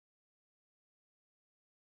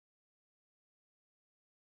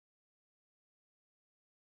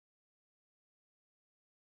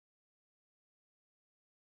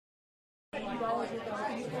It's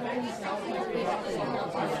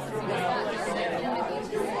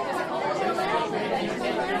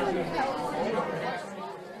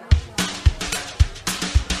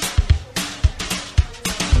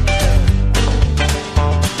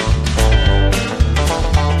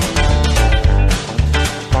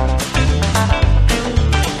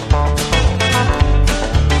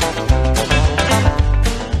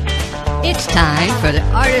time for the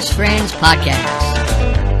Artist Friends Podcast.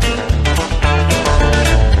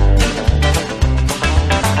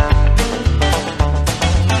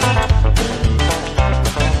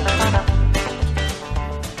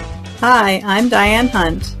 Hi, I'm Diane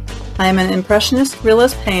Hunt. I am an impressionist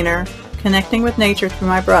realist painter connecting with nature through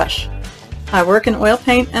my brush. I work in oil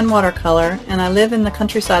paint and watercolor, and I live in the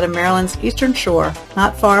countryside of Maryland's Eastern Shore,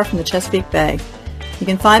 not far from the Chesapeake Bay. You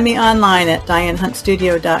can find me online at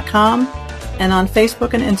DianeHuntStudio.com and on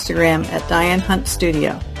Facebook and Instagram at Diane Hunt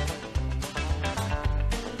Studio.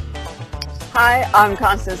 Hi, I'm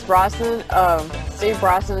Constance Brosnan of Steve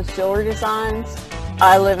Brosnan's Jewelry Designs.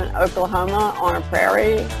 I live in Oklahoma on a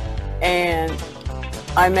prairie, and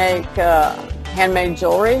I make handmade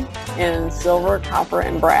jewelry in silver, copper,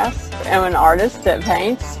 and brass. I'm an artist that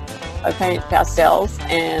paints. I paint pastels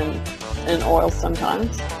and in oils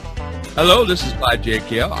sometimes. Hello, this is Clyde J.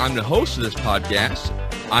 Kell. I'm the host of this podcast.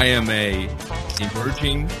 I am a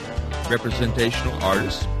emerging representational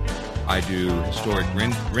artist. I do historic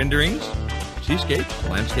renderings, seascapes,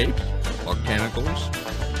 landscapes,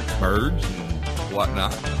 volcanicals, birds, and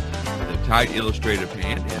whatnot, with a tight illustrative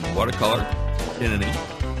hand in watercolor, pen and ink,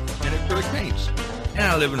 and acrylic paints. And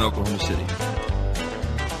I live in Oklahoma City.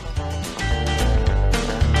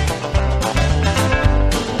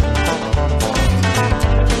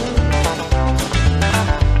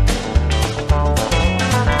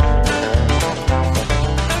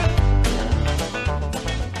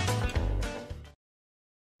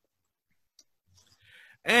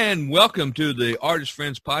 And welcome to the Artist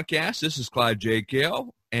Friends Podcast. This is Clyde J.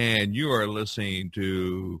 Kell, and you are listening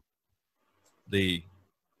to the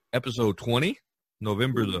episode 20,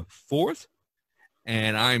 November the 4th.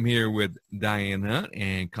 And I'm here with Diane Hunt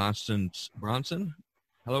and Constance Brosnan.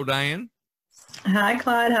 Hello, Diane. Hi,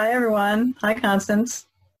 Clyde. Hi, everyone. Hi, Constance.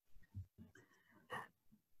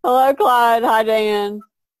 Hello, Clyde. Hi, Dan.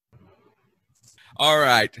 All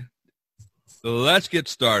right. Let's get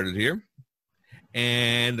started here.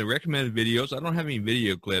 And the recommended videos, I don't have any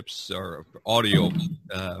video clips or audio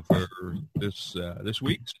for this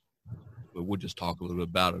week's, but we'll just talk a little bit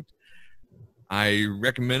about it. I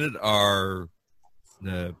recommended our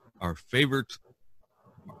favorite,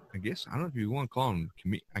 I guess, I don't know if you want to call him,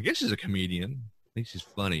 I guess he's a comedian. I think he's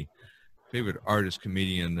funny. Favorite artist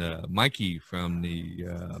comedian, Mikey from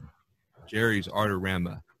the Jerry's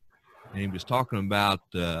Artorama. And he was talking about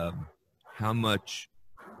how much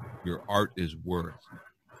your art is worth.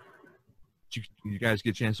 Did you guys get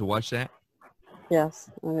a chance to watch that? Yes,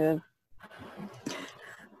 I did.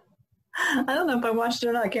 I don't know if I watched it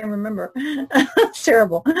or not. I can't remember. It's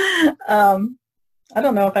terrible. I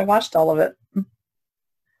don't know if I watched all of it.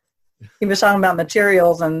 He was talking about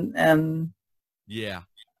materials and yeah.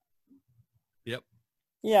 Yep.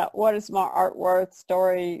 Yeah, what is my art worth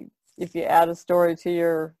story? If you add a story to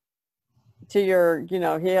your,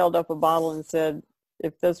 he held up a bottle and said,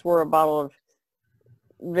 if this were a bottle of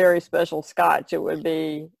very special scotch, it would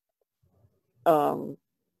be,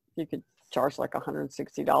 you could charge like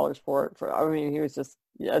 $160 for it. He was just,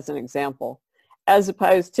 as an example, as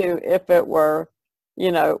opposed to if it were,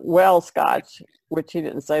 well scotch, which he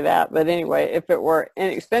didn't say that. But anyway, if it were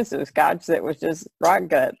inexpensive scotch that was just rot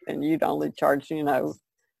gut and you'd only charge, maybe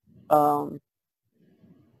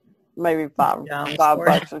five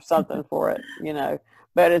bucks or something for it,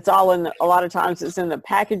 But it's all a lot of times it's in the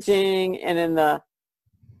packaging and in the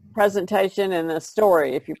presentation and the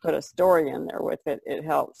story. If you put a story in there with it, it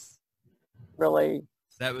helps really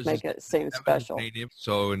make it seem special.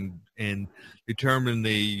 So in determine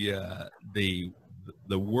the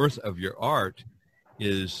worth of your art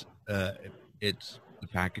is it's the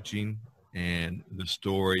packaging and the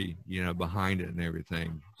story, behind it and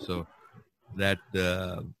everything. So that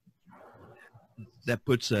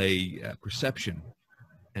puts a perception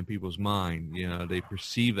in people's mind. They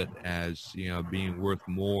perceive it as being worth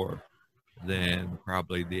more than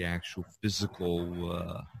probably the actual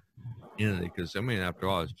physical entity. Because after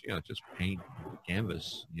all, it's just paint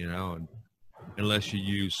canvas. And unless you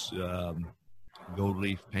use gold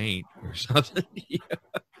leaf paint or something,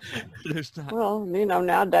 there's not. Well,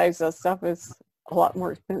 nowadays that stuff is a lot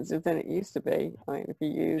more expensive than it used to be. If you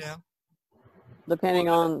use, depending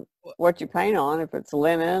on what you paint on, if it's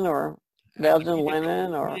linen or Belgian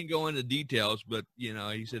linen, he or didn't go into details, but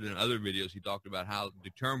he said in other videos he talked about how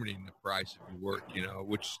determining the price of your work,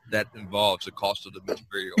 which that involves the cost of the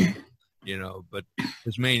material, but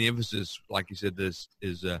his main emphasis, like he said, this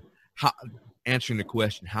is how, answering the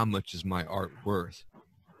question, how much is my art worth?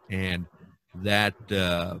 And that's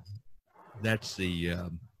the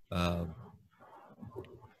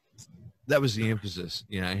that was the emphasis,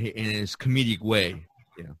 in his comedic way.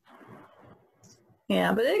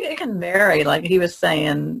 Yeah, but it can vary. Like he was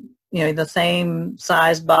saying, the same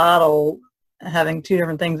size bottle having two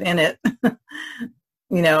different things in it,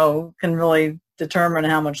 can really determine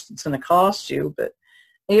how much it's going to cost you. But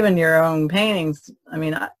even your own paintings, I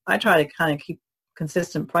mean, I try to kind of keep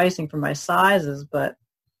consistent pricing for my sizes, but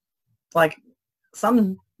like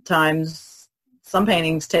sometimes some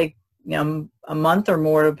paintings take, a month or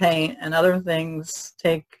more to paint, and other things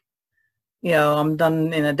take, I'm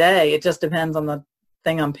done in a day. It just depends on the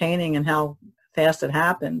thing I'm painting and how fast it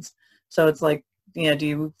happens. So it's like, do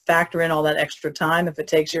you factor in all that extra time if it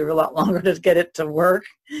takes you a lot longer to get it to work,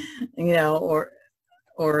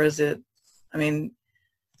 or is it, I mean,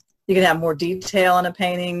 you can have more detail in a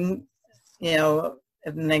painting, and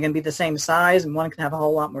they can be the same size, and one can have a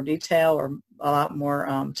whole lot more detail or a lot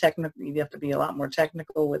more technical. You have to be a lot more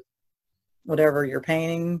technical with whatever you're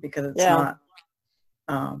painting, because it's not,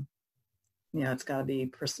 it's got to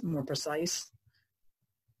be more precise.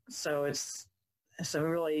 So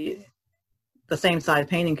really the same size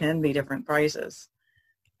painting can be different prices.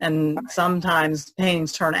 And sometimes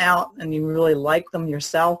paintings turn out and you really like them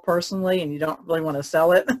yourself personally and you don't really want to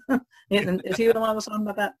sell it. Is he the one that was talking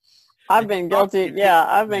about that? I've been guilty. Yeah,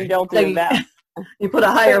 I've been guilty of that. You put a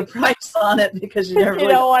higher price on it because you never you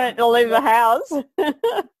don't want it to leave the house.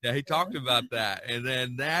 Yeah, he talked about that. And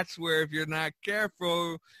then that's where, if you're not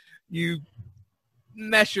careful, you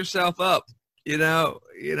mess yourself up, because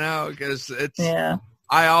it's,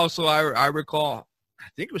 I recall, I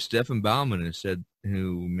think it was Stefan Bauman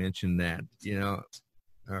who mentioned that,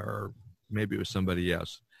 or maybe it was somebody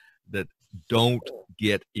else, that don't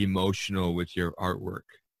get emotional with your artwork,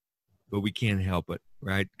 but we can't help it,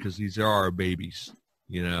 right? Because these are our babies,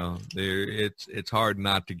 it's hard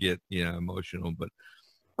not to get, emotional, but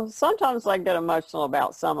sometimes I get emotional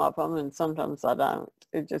about some of them and sometimes I don't.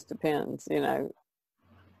 It just depends,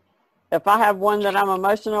 If I have one that I'm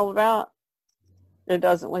emotional about, it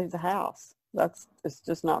doesn't leave the house. It's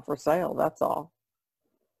just not for sale. That's all.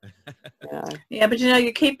 Yeah, but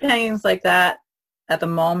you keep paintings like that at the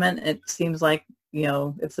moment. It seems like,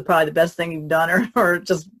 it's probably the best thing you've done, or it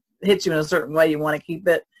just hits you in a certain way. You want to keep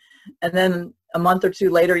it. And then a month or two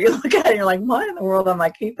later, you look at it and you're like, why in the world am I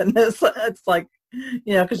keeping this? It's like,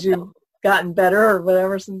 because you've gotten better or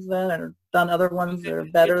whatever since then, or done other ones that are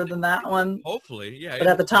better than that one. Hopefully, yeah. But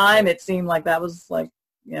at the time, it seemed like that was like,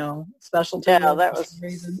 special to you. Yeah, that was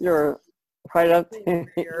reason. You're right up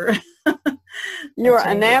there. You were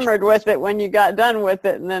enamored with it when you got done with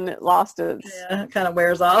it, and then it lost its. Yeah, it kind of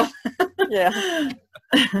wears off. Yeah.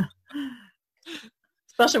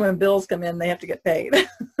 Especially when bills come in, they have to get paid.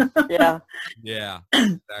 Yeah. Yeah,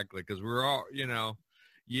 exactly. Because we're all,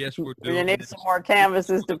 yes, we're doing. You need some more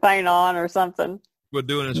canvases to paint on or something. We're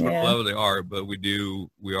doing this for the love of the art, but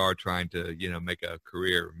we are trying to, make a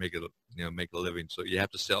career, make a living. So you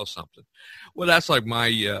have to sell something. Well, that's like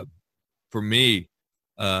for me,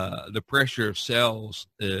 the pressure of sales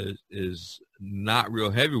is not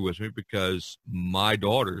real heavy with me, because my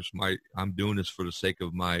daughters, I'm doing this for the sake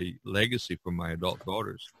of my legacy for my adult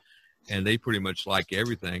daughters. And they pretty much like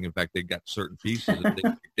everything. In fact, they got certain pieces that they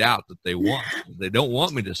picked out that they want. They don't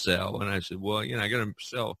want me to sell. And I said, well, I got to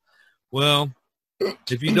sell. Well,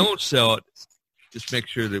 if you don't sell it, just make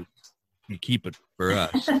sure that you keep it for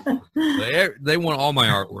us. They want all my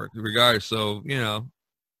artwork, regardless. So,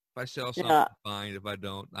 if I sell something, fine. If I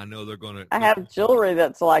don't, I know they're going to. I have jewelry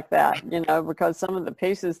that's like that, because some of the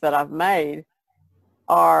pieces that I've made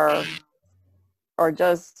are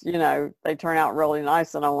just, they turn out really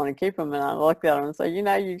nice and I want to keep them. And I look at them and say,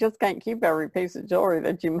 you just can't keep every piece of jewelry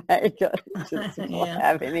that you make. Just don't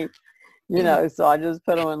have any, so I just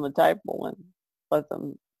put them on the table and let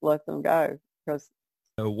them go. Because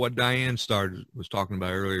what Diane was talking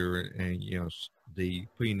about earlier, and the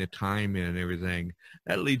putting the time in and everything,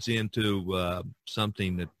 that leads into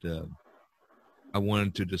something that I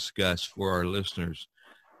wanted to discuss for our listeners.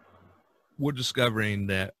 We're discovering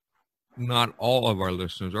that not all of our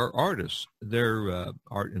listeners are artists. They're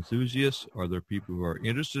art enthusiasts, or they're people who are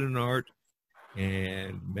interested in art,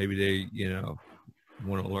 and maybe they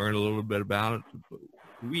want to learn a little bit about it.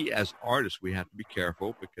 We as artists, we have to be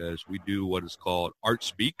careful, because we do what is called art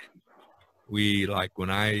speak. We, like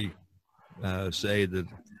when I say that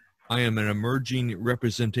I am an emerging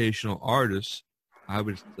representational artist, I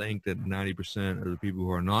would think that 90% of the people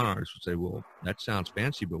who are non-artists would say, well, that sounds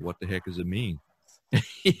fancy, but what the heck does it mean?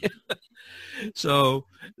 So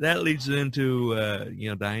that leads into,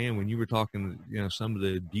 Diane, when you were talking, some of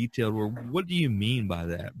the detailed work, what do you mean by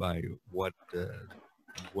that? By what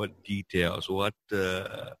details,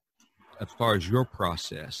 as far as your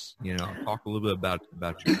process, talk a little bit about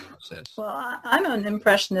your process. Well, I'm an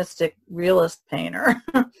impressionistic realist painter,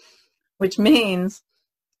 which means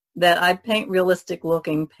that I paint realistic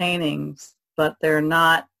looking paintings, but they're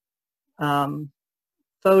not photorealistic,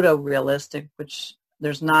 which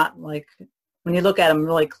there's not, like, when you look at them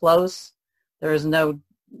really close, there is no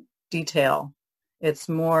detail. It's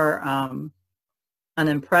more an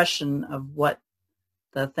impression of what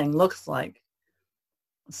the thing looks like.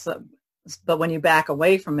 So, but when you back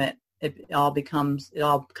away from it, it all comes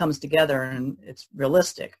together and it's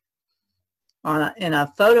realistic. In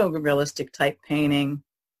a photorealistic type painting,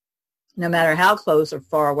 no matter how close or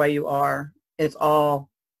far away you are, it's all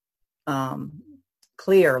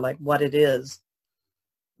clear, like what it is.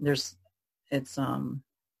 I guess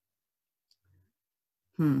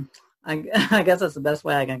that's the best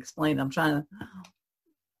way I can explain it. I'm trying to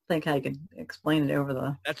think how you can explain it over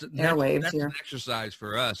the airwaves that's here. An exercise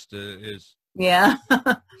for us Yeah.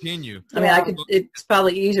 continue. I mean, it's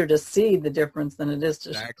probably easier to see the difference than it is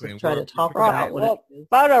to try to talk about what it is.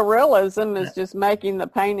 Photorealism is just making the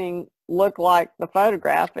painting look like the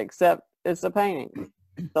photograph, except it's a painting.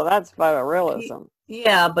 So that's photorealism.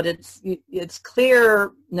 Yeah, but it's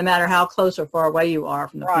clear no matter how close or far away you are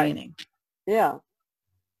from the painting. Yeah.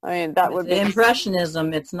 I mean, that would be...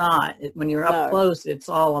 Impressionism, it's not. When you're up close, it's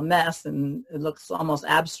all a mess, and it looks almost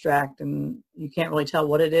abstract, and you can't really tell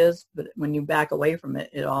what it is, but when you back away from it,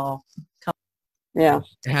 it all comes. Yeah.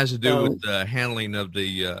 It has to do with the handling of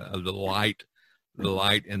the light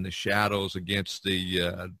and the shadows against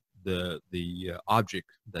the object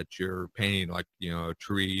that you're painting, like, a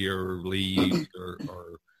tree or leaves or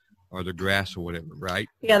the grass or whatever, right?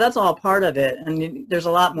 Yeah, that's all part of it, and there's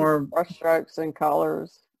a lot more brush strokes and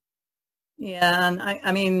colors. Yeah, and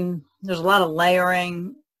I mean, there's a lot of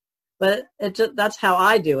layering, but that's how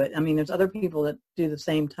I do it. I mean, there's other people that do the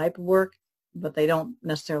same type of work, but they don't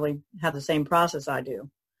necessarily have the same process I do.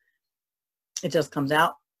 It just comes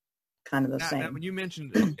out kind of the same. Now, when you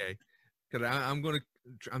mentioned, okay, because I'm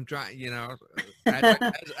trying, as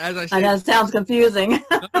I said, I know it sounds confusing.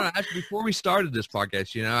 no, before we started this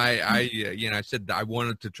podcast, I said I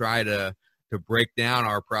wanted to try to break down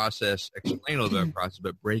our process, explain a little bit of our process,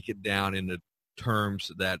 but break it down into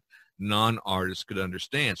terms that non-artists could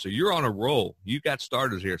understand. So you're on a roll. You got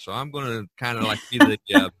started here. So I'm going to kind of like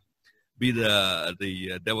be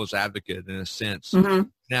the devil's advocate in a sense. Mm-hmm.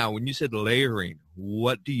 Now, when you said layering,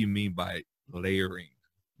 what do you mean by layering?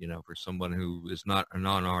 For someone who is not a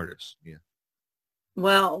non-artist. Yeah.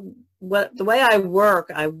 Well, the way I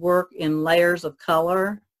work in layers of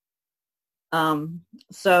color.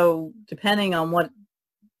 So depending on what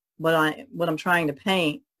I'm trying to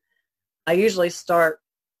paint, I usually start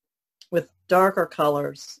with darker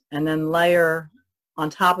colors and then layer on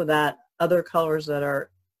top of that other colors that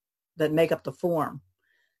make up the form.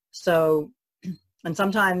 So, and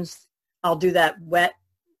sometimes I'll do that wet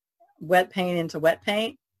paint into wet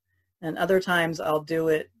paint, and other times I'll do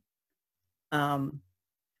it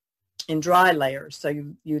in dry layers. So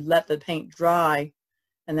you let the paint dry,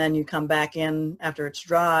 and then you come back in after it's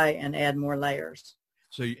dry and add more layers.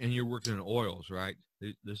 So, and you're working in oils, right?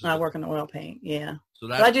 I work in oil paint, yeah. So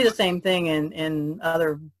but I do the same thing in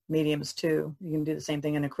other mediums too. You can do the same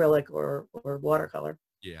thing in acrylic or watercolor.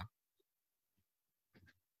 Yeah.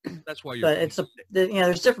 That's why you're. But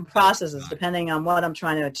there's different processes depending on what I'm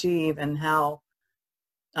trying to achieve and how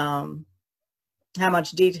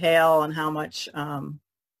much detail and how much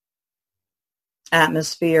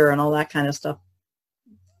atmosphere and all that kind of stuff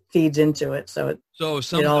feeds into it. So it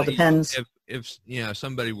all depends. If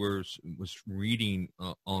somebody was reading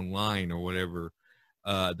online or whatever,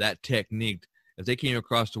 that technique, if they came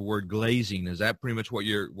across the word glazing, is that pretty much what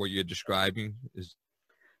you're describing? Is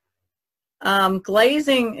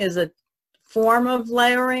glazing is a form of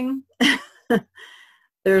layering.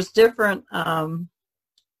 There's different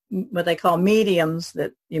what they call mediums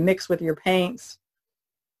that you mix with your paints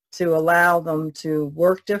to allow them to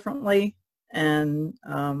work differently and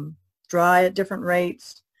dry at different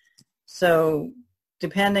rates. So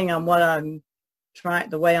depending on the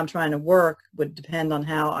way I'm trying to work would depend on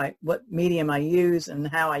what medium I use and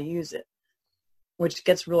how I use it, which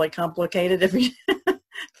gets really complicated if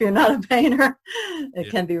you're not a painter.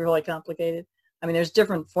 It can be really complicated. I mean, there's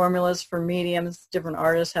different formulas for mediums. Different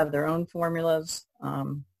artists have their own formulas.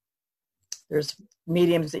 There's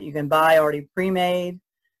mediums that you can buy already pre-made,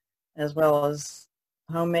 as well as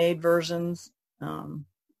homemade versions.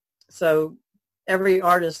 So every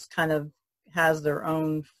artist kind of has their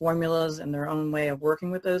own formulas and their own way of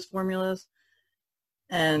working with those formulas.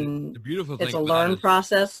 And the beautiful thing it's a learned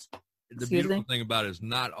process. The beautiful thing about it is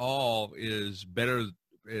not all is better,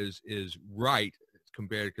 is right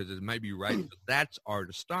compared, because it might be right for that's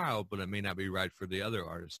artist style, but it may not be right for the other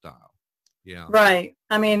artist style. Yeah. Right.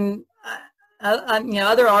 I mean,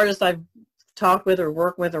 other artists I've talked with or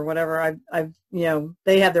worked with or whatever, I've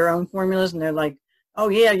they have their own formulas and they're like, oh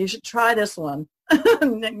yeah, you should try this one.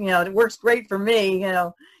 It works great for me,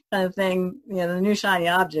 kind of thing, the new shiny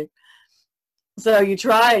object. So you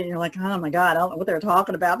try it and you're like, oh my God, I don't know what they're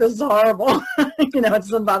talking about. This is horrible. It's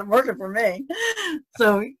not working for me.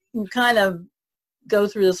 So you kind of go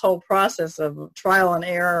through this whole process of trial and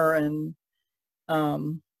error and,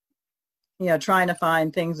 trying to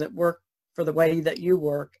find things that work for the way that you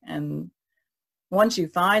work. And once you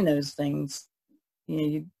find those things,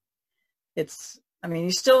 I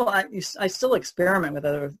still experiment with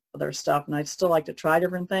other stuff, and I still like to try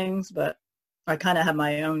different things, but I kind of have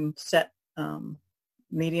my own set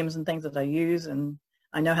mediums and things that I use, and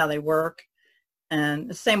I know how they work. And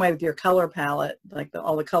the same way with your color palette, like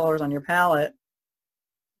all the colors on your palette,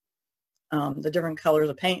 the different colors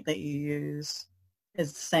of paint that you use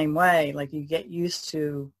is the same way. Like you get used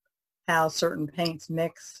to how certain paints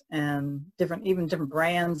mix, and even different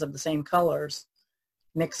brands of the same colors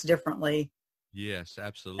mix differently. Yes,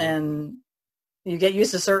 absolutely. And you get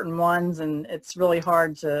used to certain ones, and it's really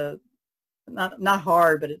hard to, not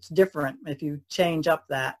hard, but it's different if you change up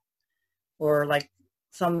that. Or like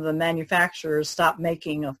some of the manufacturers stop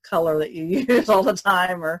making a color that you use all the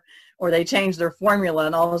time, or they change their formula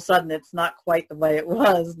and all of a sudden it's not quite the way it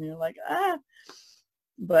was. And you're like,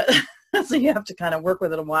 But so you have to kind of work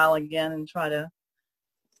with it a while again and try to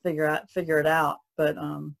figure it out. But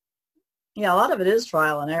a lot of it is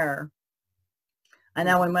trial and error. I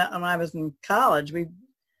know when I was in college, we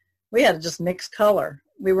had to just mix color.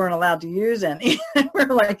 We weren't allowed to use any.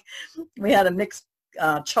 We had to mix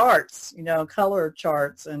charts, color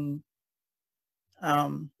charts, and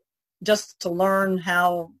just to learn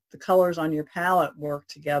how the colors on your palette work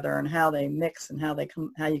together and how they mix and how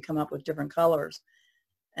you come up with different colors.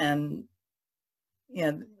 And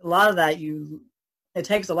a lot of that it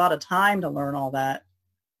takes a lot of time to learn all that,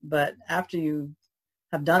 but after you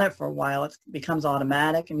have done it for a while, it becomes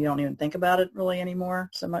automatic and you don't even think about it really anymore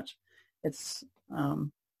so much. It's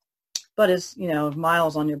but it's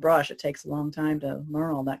miles on your brush. It takes a long time to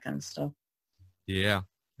learn all that kind of stuff. Yeah,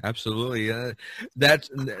 absolutely. That's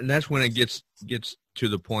when it gets to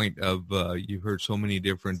the point of you've heard so many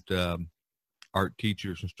different art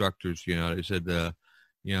teachers, instructors. They said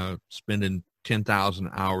spending 10,000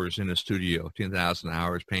 hours in a studio, 10,000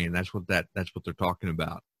 hours painting. That's what they're talking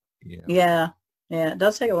about. Yeah. Yeah, it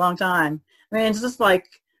does take a long time. I mean, it's just like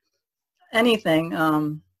anything,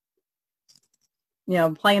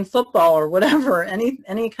 playing football or whatever,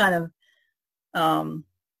 any kind of,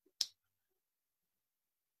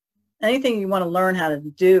 anything you want to learn how to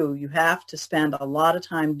do, you have to spend a lot of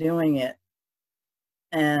time doing it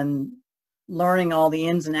and learning all the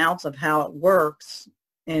ins and outs of how it works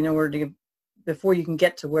in order before you can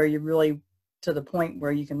get to the point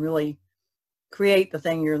where you can really create the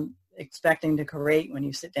thing you're expecting to create when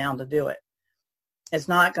you sit down to do it. It's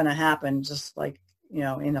not going to happen just like,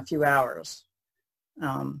 in a few hours.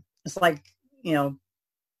 It's like,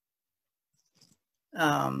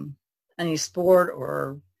 any sport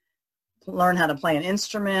or learn how to play an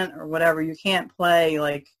instrument or whatever. You can't play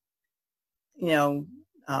like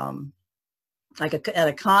at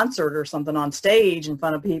a concert or something on stage in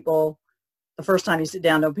front of people the first time you sit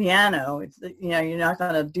down to a piano. You're not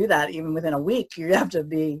going to do that even within a week. You have to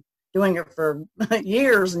be doing it for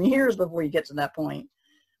years and years before you get to that point.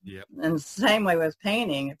 Yep. And the same way with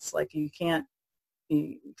painting. It's like you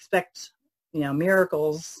expect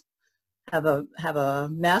miracles, have a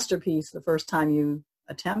masterpiece the first time you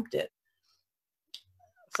attempt it.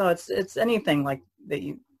 So it's anything like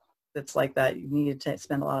that that's like that you need to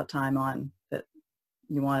spend a lot of time on, that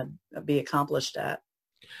you want to be accomplished at.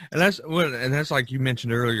 And that's like you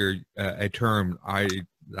mentioned earlier, a term I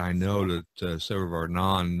know that several of our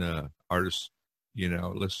non-artists,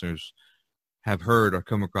 listeners have heard or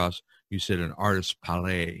come across. You said an artist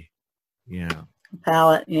palette,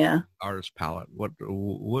 Palette, yeah. Artist palette.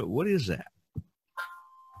 What is that?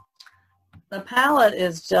 The palette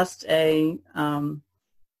is just a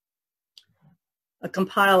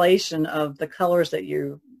compilation of the colors that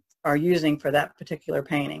you are using for that particular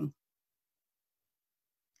painting.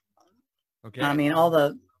 Okay. I mean, all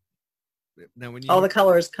the Now, when all the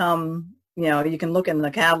colors come, you can look in the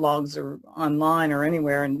catalogs or online or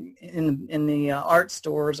anywhere and in the art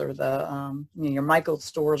stores or the, your Michael's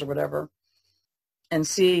stores or whatever, and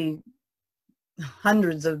see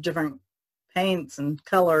hundreds of different paints and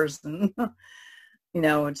colors. And,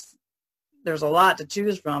 there's a lot to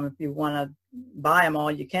choose from. If you want to buy them all,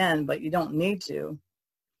 you can, but you don't need to.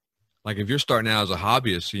 Like if you're starting out as a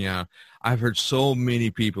hobbyist, I've heard so many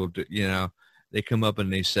people, they come up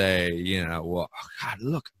and they say, well, oh God,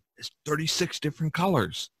 look, it's 36 different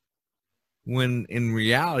colors. When in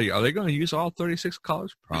reality, are they going to use all 36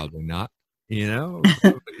 colors? Probably not, because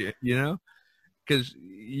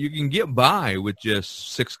you can get by with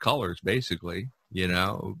just 6 colors basically,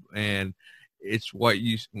 and it's what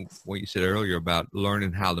you said earlier about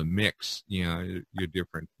learning how to mix, your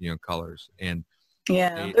different, colors. And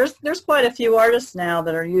yeah, there's quite a few artists now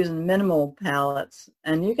that are using minimal palettes,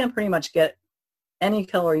 and you can pretty much get any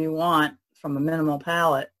color you want from a minimal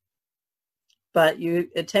palette. But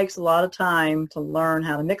it takes a lot of time to learn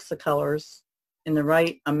how to mix the colors in the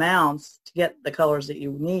right amounts to get the colors that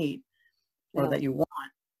you need or that you want.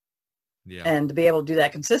 Yeah. And to be able to do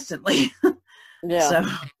that consistently. Yeah. So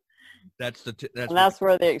that's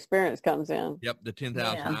where the experience comes in. Yep, the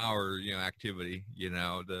 10,000 hour activity.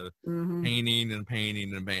 The painting.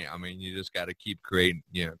 I mean, you just got to keep creating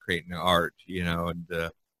the art.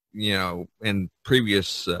 And in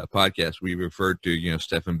previous podcasts we referred to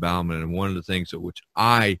Stefan Baumann, and one of the things that which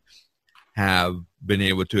I have been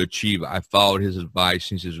able to achieve, I followed his advice.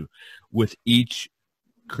 He says, with each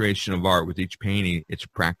creation of art, with each painting, it's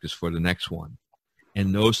practice for the next one.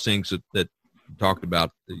 And those things that talked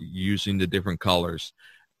about using the different colors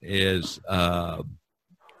is I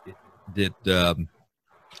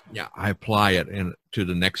apply it to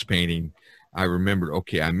the next painting. I remembered,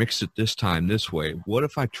 okay, I mixed it this time this way. What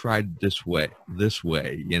if I tried this way, a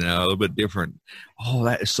little bit different? Oh,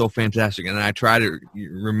 that is so fantastic. And I try to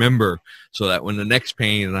remember so that when the next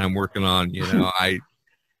painting that I'm working on,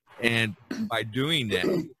 and by doing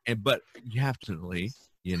that, but you have to,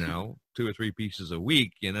 2 or 3 pieces a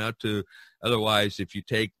week, otherwise if you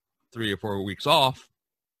take 3 or 4 weeks off,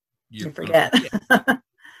 you forget. And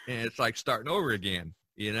it's like starting over again,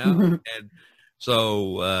 Mm-hmm. And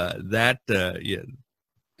so that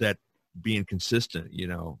being consistent,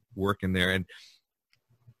 working there. And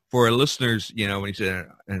for our listeners, when you say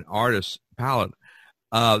an artist palette,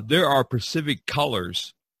 there are specific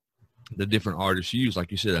colors the different artists use.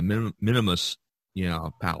 Like you said, a minimalist,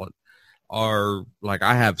 palette. Are like,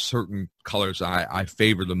 I have certain colors I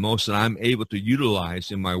favor the most, and I'm able to utilize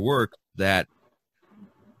in my work that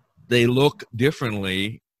they look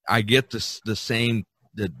differently. I get the same,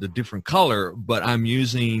 the different color, but I'm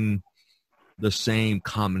using the same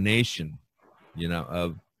combination,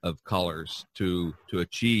 of colors to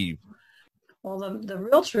achieve. Well, the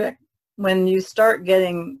real trick when you start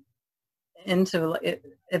getting into it,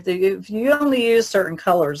 if you only use certain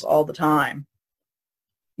colors all the time,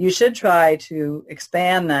 you should try to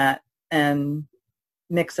expand that and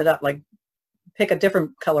mix it up. Like pick a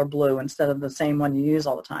different color blue instead of the same one you use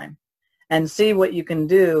all the time, and see what you can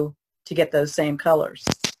do to get those same colors.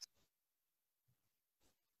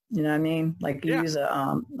 You know what I mean? Like use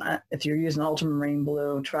if you're using ultramarine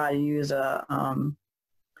blue, try to use a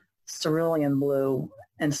cerulean blue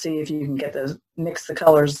and see if you can mix the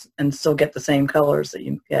colors and still get the same colors that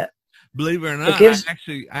you get. Believe it or not, I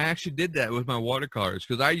actually did that with my watercolors,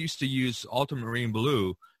 because I used to use ultramarine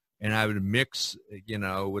blue, and I would mix,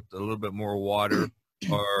 with a little bit more water,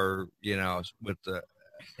 or with the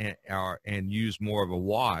and use more of a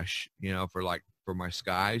wash, for my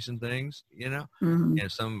skies and things, Mm-hmm.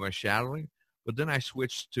 and some of my shadowing. But then I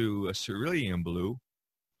switched to a cerulean blue.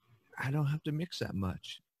 I don't have to mix that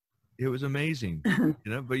much. It was amazing,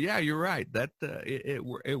 But yeah, you're right. That it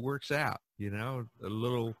works out, a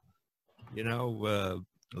little.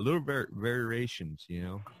 Variations,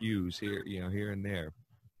 hues here, here and there.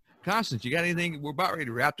 Constance, you got anything? We're about ready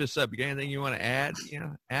to wrap this up. You got anything you want to add?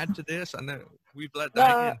 Add to this? I know we've let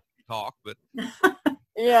Diane talk, but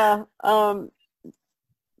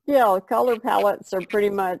color palettes are pretty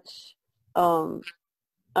much an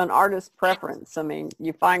artist's preference. I mean,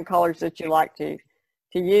 you find colors that you like to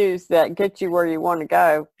use that get you where you want to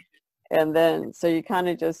go, and then so you kind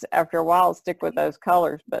of just after a while stick with those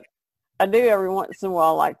colors. But I do every once in a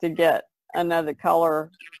while like to get another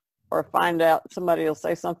color, or find out somebody will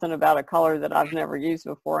say something about a color that I've never used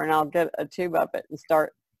before, and I'll get a tube of it and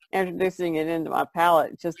start introducing it into my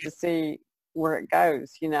palette just to see where it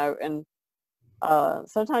goes, and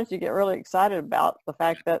sometimes you get really excited about the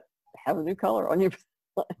fact that you have a new color on your palette.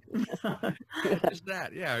 Just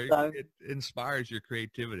that, yeah. So, it inspires your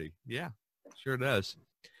creativity. Yeah. Sure does.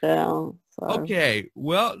 Yeah. So. Okay,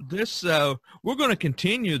 well, this we're going to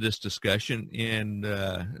continue this discussion in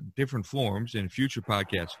different forms in future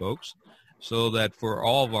podcasts, folks, so that for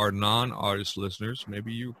all of our non-artist listeners,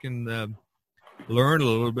 maybe you can learn a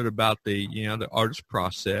little bit about the artist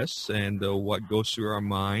process and what goes through our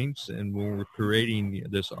minds and when we're creating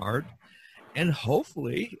this art. And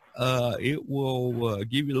hopefully it will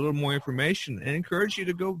give you a little more information and encourage you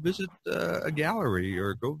to go visit a gallery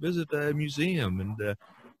or go visit a museum and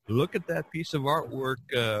look at that piece of artwork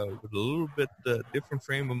with a little bit different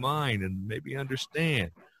frame of mind and maybe understand,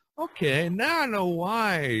 okay, now I know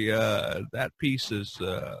why that piece is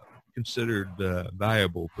considered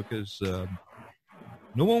valuable, because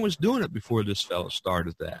no one was doing it before this fellow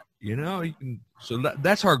started that.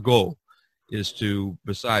 That's our goal, is to,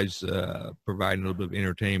 besides providing a little bit of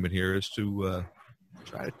entertainment here, is to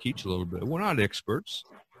try to teach a little bit. We're not experts,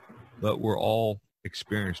 but we're all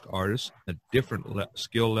experienced artists at different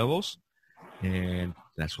skill levels, and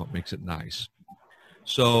that's what makes it nice.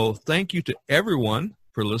 So thank you to everyone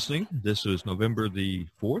for listening. This is November the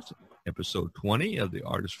 4th, episode 20 of the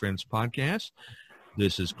Artist Friends podcast.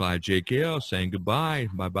 This is Clyde J. Kell saying goodbye.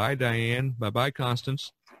 Bye-bye, Diane. Bye-bye,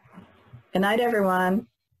 Constance. Good night, everyone.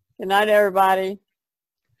 Good night, everybody.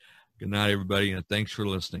 Good night, everybody, and thanks for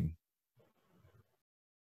listening.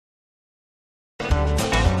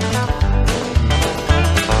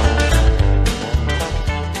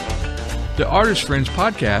 The Artist Friends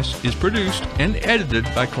podcast is produced and edited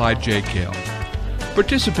by Clyde J. Kell.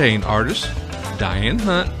 Participating artists, Diane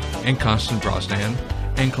Hunt and Constance Brosnan,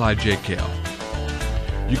 and Clyde J. Kell.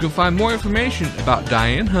 You can find more information about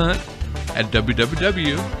Diane Hunt at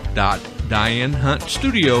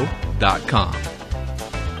www.dianehuntstudio.com.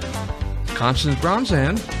 Constance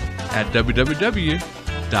Brosnan at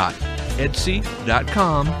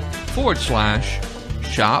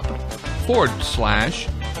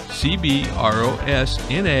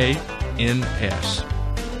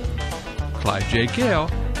Clyde J. Kell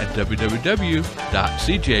at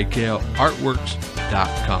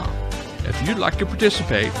www.cjkellartworks.com. If you'd like to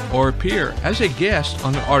participate or appear as a guest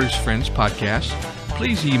on the Artist Friends podcast,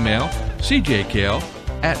 please email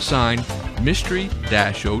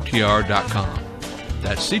cjkel@mystery-otr.com.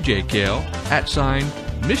 That's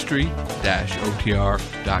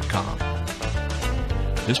cjkel@mystery-otr.com.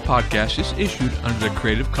 This podcast is issued under the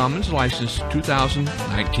Creative Commons License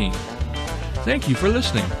 2019. Thank you for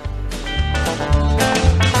listening.